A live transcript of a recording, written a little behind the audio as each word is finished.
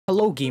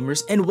Hello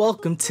gamers and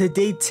welcome to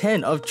day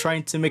 10 of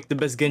trying to make the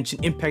best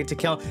Genshin Impact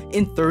account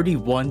in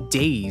 31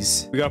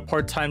 days. We got a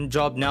part-time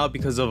job now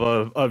because of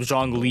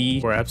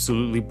Zhongli. We're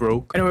absolutely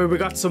broke. Anyway, we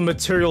got some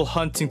material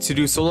hunting to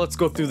do, so let's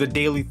go through the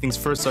daily things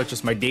first, such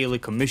as my daily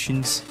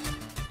commissions.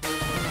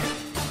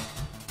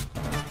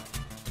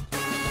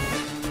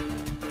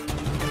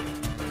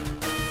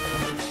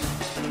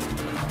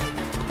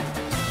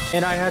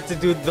 And I had to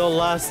do the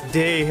last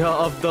day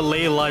of the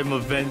Ley Lime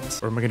event.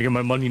 Where am I gonna get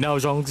my money now?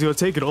 Zhong's gonna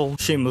take it all.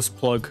 Shameless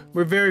plug.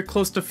 We're very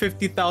close to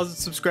 50,000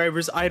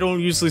 subscribers. I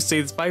don't usually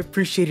say this, but I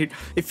appreciate it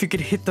if you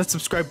could hit that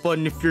subscribe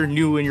button if you're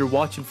new and you're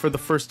watching for the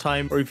first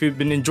time, or if you've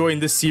been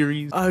enjoying this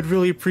series. I'd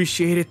really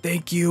appreciate it.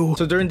 Thank you.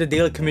 So during the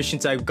daily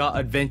commissions, I got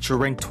adventure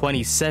rank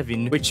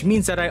 27, which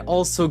means that I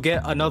also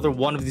get another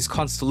one of these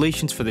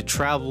constellations for the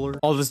traveler.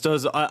 All this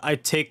does, I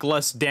take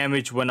less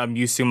damage when I'm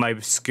using my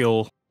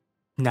skill.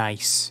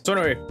 Nice. So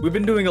anyway, we've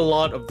been doing a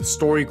lot of the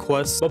story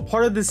quests, but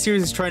part of this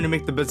series is trying to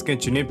make the best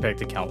Genshin Impact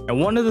account. And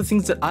one of the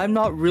things that I'm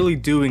not really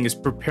doing is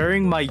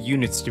preparing my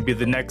units to be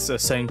the next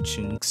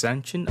ascension.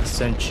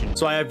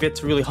 So I have yet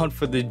to really hunt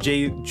for the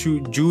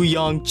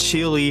Juyang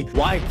Chili.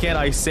 Why can't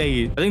I say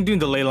it? I think doing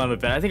the Ley Lime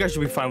event, I think I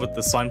should be fine with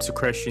the slime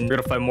secretion. We're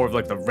gonna find more of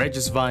like the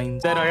Regis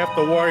vines. Then I have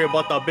to worry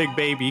about the big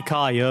baby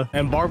Kaya.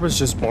 And Barbara's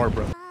just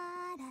Barbara.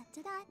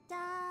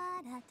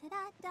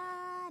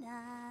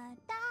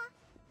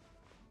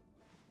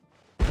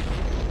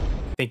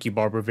 Thank you,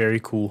 Barbara. Very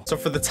cool. So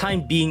for the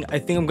time being, I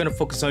think I'm going to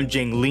focus on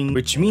Jingling,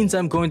 which means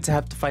I'm going to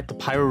have to fight the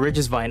Pyro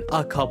Regis Vine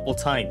a couple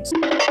times.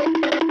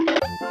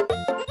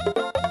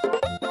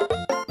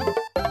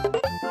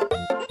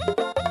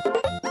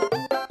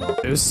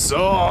 This sucks.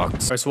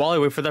 Alright, so while I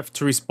wait for that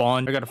to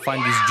respawn, I gotta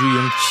find these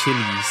Juyang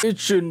chilies. It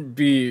shouldn't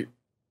be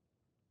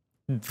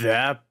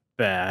that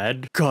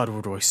bad. God,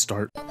 where do I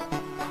start?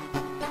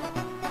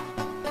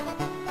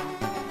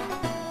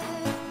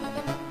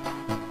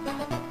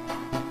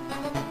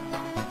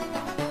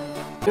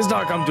 It's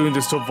not like I'm doing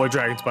this to avoid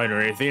Dragon Spine or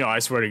anything, no, I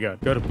swear to God.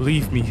 Gotta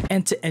believe me.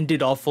 And to end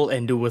it off, we'll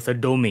end it with a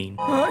domain.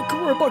 I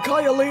can worry about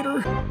Kaya later.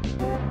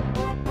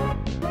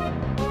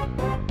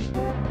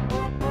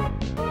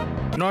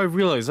 You know, I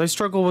realized I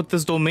struggled with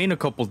this domain a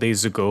couple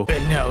days ago,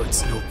 and now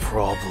it's no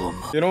problem.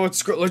 You know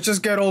what, let's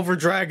just get over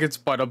Dragon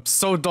Spine. I'm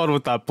so done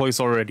with that place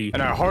already,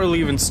 and I hardly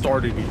even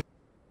started it.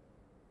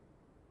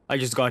 I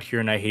just got here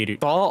and I hate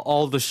it. Thaw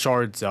all the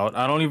shards out.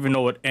 I don't even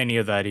know what any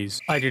of that is.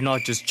 I did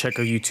not just check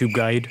a YouTube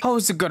guide. How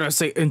is it gonna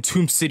say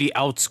Entomb City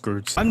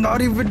outskirts? I'm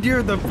not even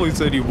near that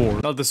place anymore.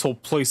 Now this whole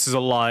place is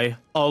a lie.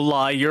 A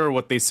liar,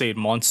 what they say in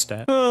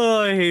Mondstadt.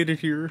 I hate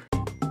it here.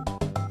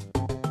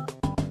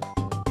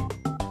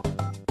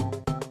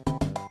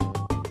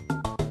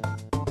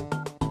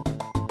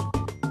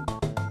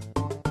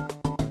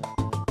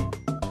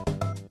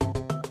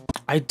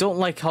 I don't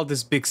like how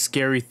this big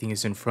scary thing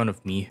is in front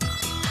of me.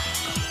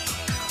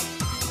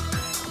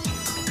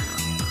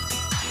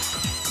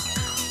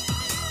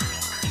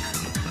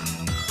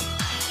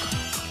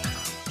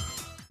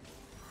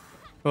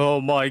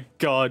 Oh my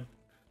God.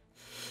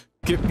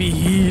 Get me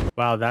heat.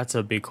 Wow, that's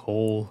a big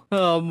hole.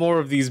 More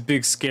of these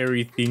big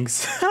scary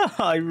things.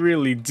 I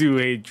really do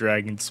hate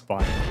Dragon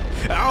Spine.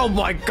 Oh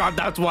my God,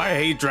 that's why I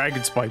hate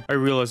Dragon Spine. I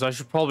realize I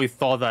should probably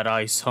thaw that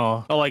ice,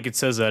 huh? Not like it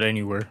says that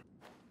anywhere.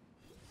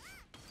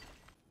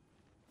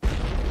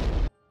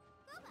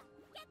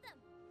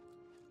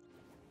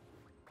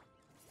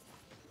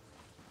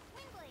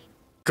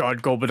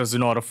 God, Goba doesn't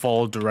know how to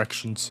follow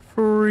directions.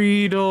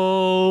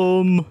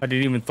 Freedom. I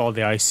didn't even thaw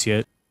the ice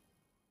yet.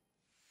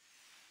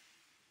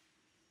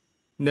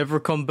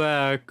 Never come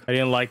back. I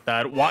didn't like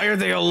that. Why are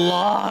they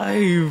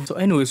alive? So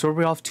anyways, where are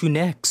we off to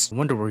next? I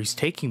wonder where he's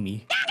taking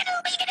me.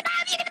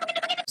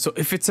 So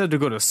if it said to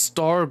go to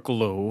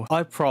Starglow,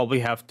 I probably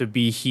have to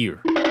be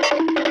here.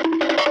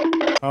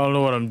 I don't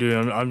know what I'm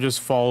doing. I'm just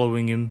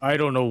following him. I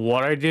don't know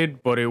what I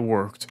did, but it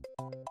worked.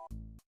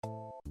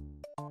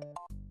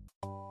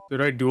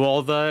 Did I do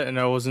all that and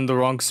I was in the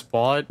wrong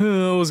spot?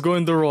 I was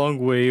going the wrong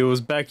way. It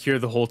was back here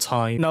the whole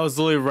time. And I was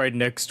literally right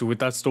next to it.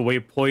 That's the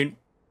waypoint.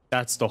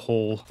 That's the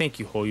hole. Thank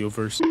you,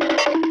 Hoyoverse.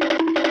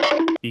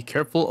 Be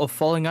careful of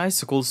falling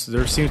icicles.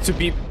 There seems to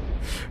be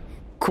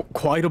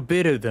quite a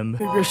bit of them.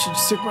 Maybe I should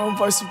just take my own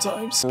advice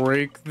sometimes.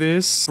 Break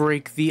this.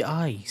 Break the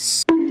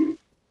ice.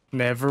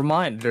 Never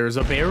mind. There's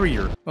a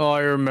barrier. Oh,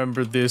 I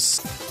remember this.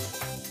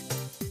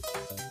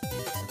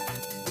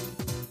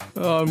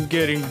 I'm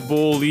getting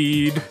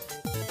bullied.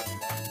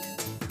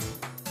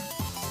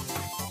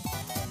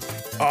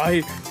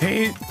 I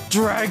hate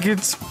Dragon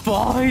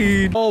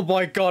Spine. Oh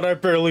my God, I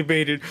barely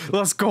made it.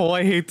 Let's go.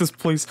 I hate this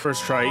place.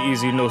 First try,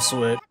 easy, no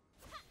sweat.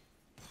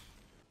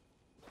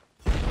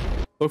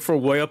 Look for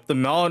way up the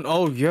mountain.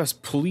 Oh yes,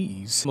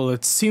 please. Well,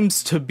 it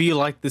seems to be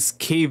like this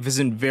cave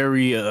isn't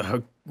very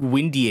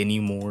windy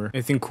anymore.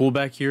 Anything cool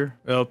back here?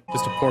 Oh,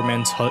 just a poor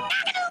man's hut.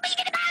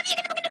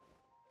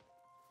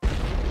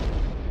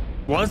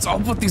 What's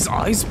up with these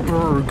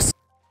icebergs?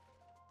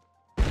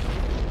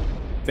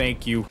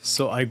 Thank you.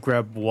 So I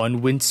grab one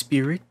wind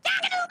spirit.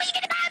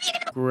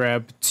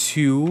 Grab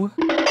two.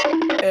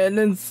 And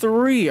then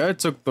 3. I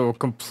took the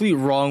complete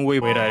wrong way.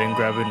 Wait, I didn't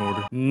grab it in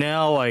order.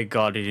 Now I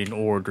got it in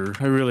order.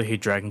 I really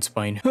hate Dragon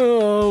Spine.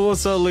 Oh,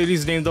 what's that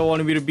lady's name that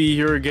wanted me to be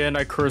here again?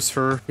 I curse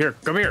her. Here,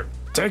 come here.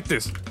 Take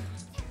this.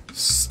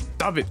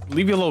 Stop it.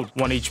 Leave me alone.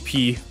 1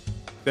 HP.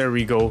 There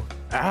we go.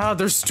 Ah,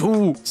 there's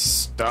 2.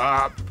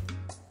 Stop.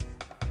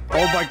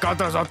 Oh my god,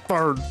 there's a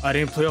 3rd. I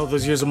didn't play all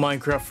those years of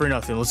Minecraft for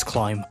nothing. Let's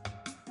climb.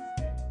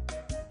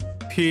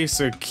 Piece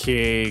of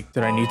cake.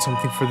 Did I need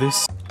something for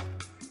this?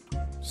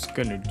 Just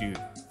gonna do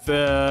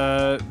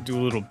that. Do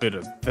a little bit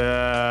of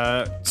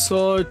that.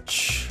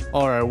 Such.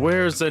 Alright,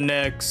 where's the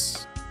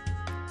next?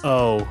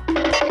 Oh.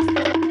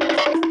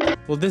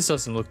 Well, this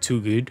doesn't look too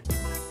good.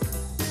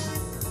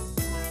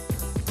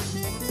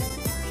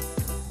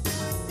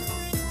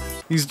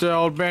 He's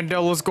down,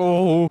 Mandel, let's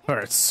go.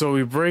 Alright, so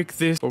we break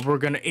this, but we're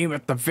gonna aim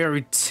at the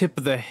very tip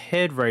of the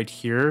head right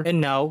here.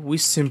 And now we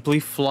simply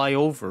fly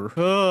over.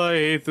 Oh, I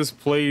hate this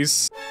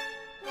place.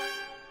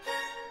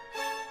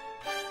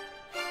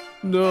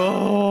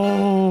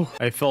 No.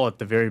 I fell at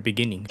the very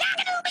beginning.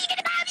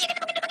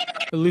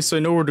 At least I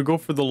know where to go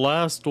for the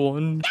last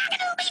one.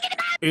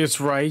 It's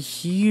right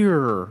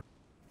here.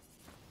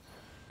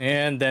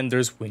 And then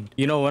there's wind.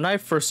 You know, when I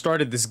first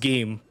started this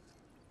game,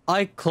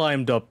 I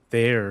climbed up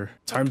there.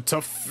 Time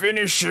to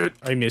finish it.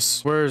 I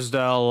miss. Where's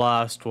that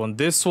last one?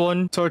 This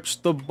one?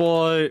 Touch the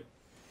butt.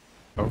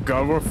 Oh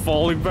god, we're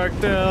falling back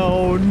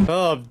down.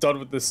 Oh, I'm done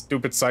with this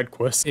stupid side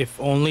quest. If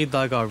only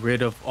I got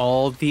rid of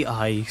all the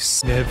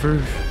ice.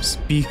 Never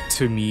speak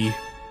to me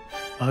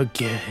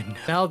again.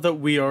 Now that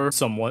we are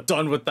somewhat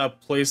done with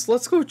that place,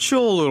 let's go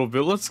chill a little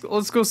bit.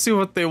 Let's go see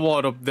what they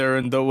want up there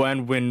in the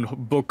Wanwin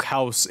Book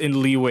House in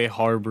Liyue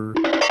Harbor.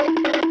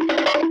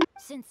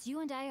 Since you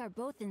and I are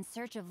both in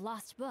search of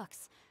lost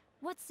books,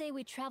 what say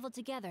we travel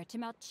together to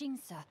Mount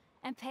Jingsa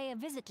and pay a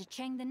visit to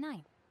Chang the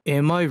Ninth?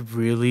 Am I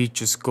really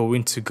just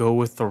going to go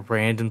with a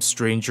random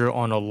stranger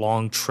on a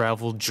long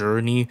travel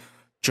journey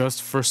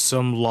just for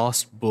some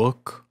lost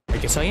book? I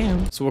guess I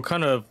am. So what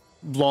kind of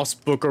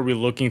lost book are we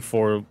looking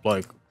for?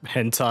 Like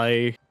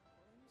hentai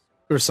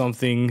or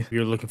something?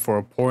 You're looking for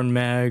a porn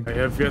mag? I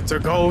have yet to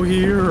go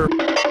here.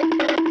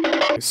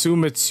 I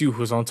assume it's you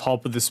who's on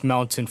top of this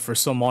mountain for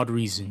some odd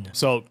reason.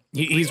 So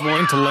he's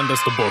willing to lend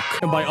us the book.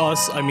 And by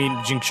us, I mean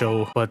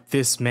Jinksho. But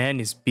this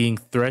man is being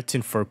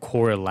threatened for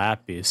Core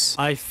Lapis.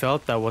 I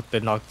felt that with the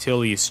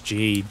Noctilius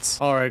Jades.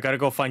 Alright, gotta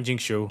go find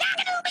Jinksho.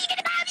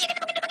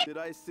 Did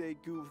I say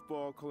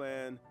Goofball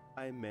Clan?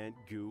 I meant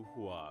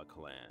Goohua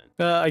Clan.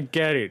 I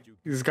get it.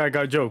 This guy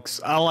got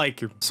jokes. I like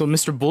him. So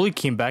Mr. Bully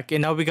came back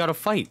and now we gotta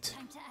fight.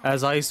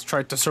 As I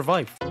tried to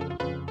survive.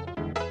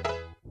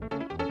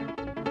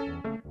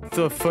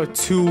 The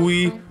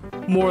Fatui,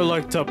 more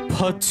like the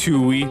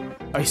Patui.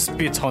 I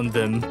spit on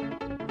them.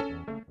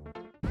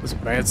 This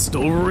man's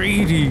still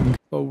reading.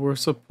 But we're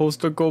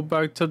supposed to go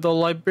back to the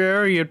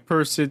librarian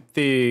person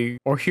thing.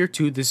 Or here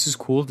too, this is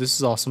cool, this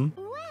is awesome.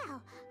 Well,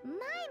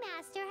 my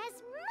master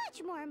has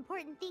much more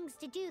important things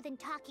to do than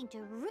talking to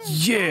rude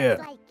Yeah.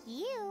 guys like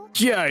you.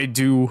 Yeah, I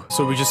do.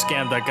 So we just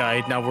scammed that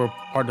guy, now we're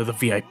part of the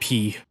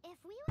VIP.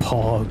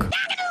 Pog.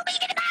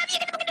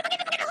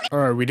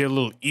 Alright, we did a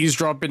little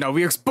eavesdropping, now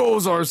we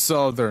expose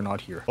ourselves. They're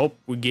not here. Oh,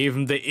 we gave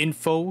him the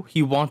info.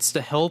 He wants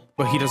to help,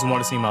 but he doesn't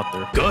want to see him out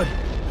there. Good.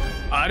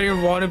 I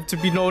didn't want him to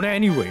be known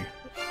anyway.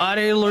 I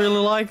didn't really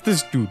like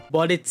this dude.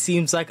 But it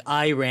seems like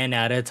I ran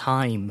out of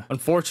time.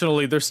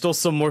 Unfortunately, there's still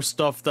some more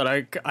stuff that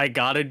I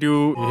gotta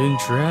do in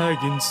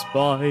Dragon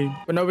Spine.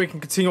 But now we can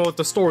continue with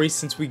the story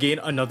since we gained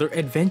another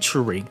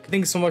adventure rank.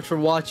 Thanks so much for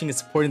watching and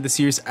supporting the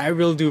series. I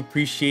really do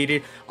appreciate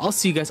it. I'll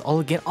see you guys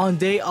all again on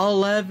day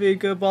 11.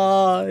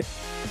 Goodbye.